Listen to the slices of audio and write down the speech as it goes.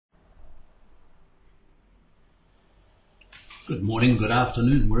Good morning, good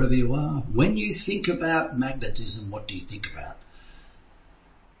afternoon, wherever you are. When you think about magnetism, what do you think about?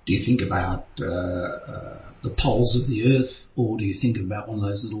 Do you think about the poles of the Earth, or do you think about one of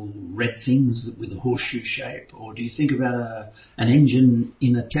those little red things with a horseshoe shape, or do you think about an engine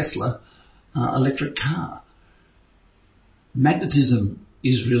in a Tesla electric car? Magnetism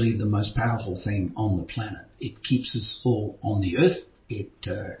is really the most powerful thing on the planet. It keeps us all on the Earth. It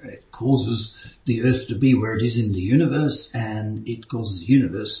causes the Earth to be where it is in the universe, and it causes the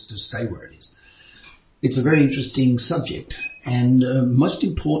universe to stay where it is. It's a very interesting subject, and most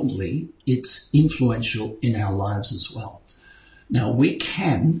importantly, it's influential in our lives as well. Now, we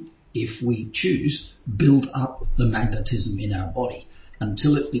can, if we choose, build up the magnetism in our body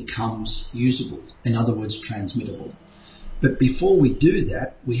until it becomes usable, in other words, transmittable. But before we do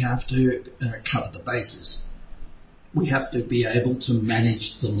that, we have to cover the bases. We have to be able to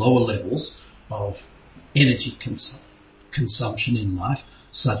manage the lower levels of energy consumption in life,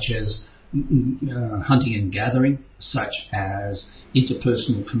 such as hunting and gathering, such as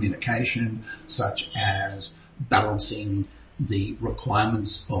interpersonal communication, such as balancing the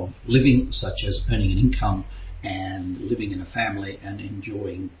requirements of living, such as earning an income and living in a family and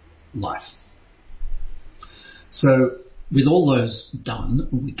enjoying life. So with all those done,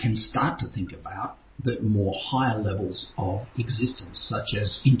 we can start to think about the more higher levels of existence, such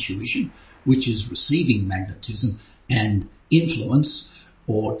as intuition, which is receiving magnetism, and influence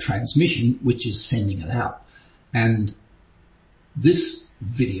or transmission, which is sending it out. And this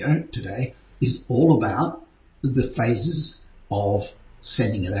video today is all about the phases of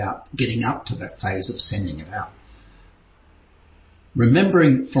sending it out, getting up to that phase of sending it out.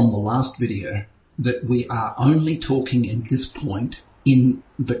 Remembering from the last video that we are only talking at this point in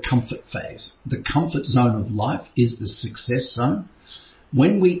the comfort phase. The comfort zone of life is the success zone.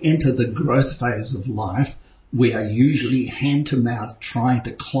 When we enter the growth phase of life, we are usually hand to mouth trying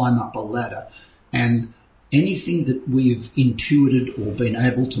to climb up a ladder, and anything that we've intuited or been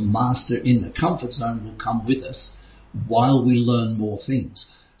able to master in the comfort zone will come with us while we learn more things.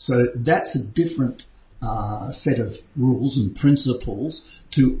 So that's a different set of rules and principles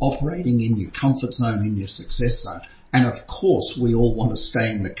to operating in your comfort zone, in your success zone. And of course, we all want to stay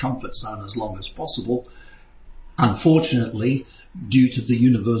in the comfort zone as long as possible. Unfortunately, due to the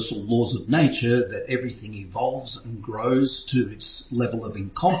universal laws of nature that everything evolves and grows to its level of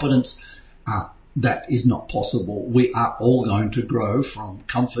incompetence, that is not possible. We are all going to grow from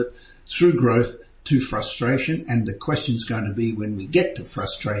comfort through growth to frustration, and the question is going to be, when we get to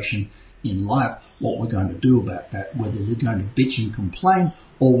frustration in life, what we're going to do about that, whether we're going to bitch and complain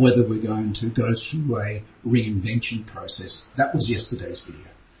or whether we're going to go through a reinvention process. That was yesterday's video.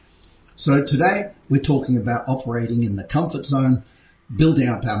 So today we're talking about operating in the comfort zone, building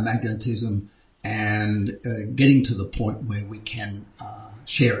up our magnetism, and getting to the point where we can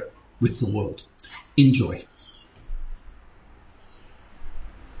share it with the world. Enjoy.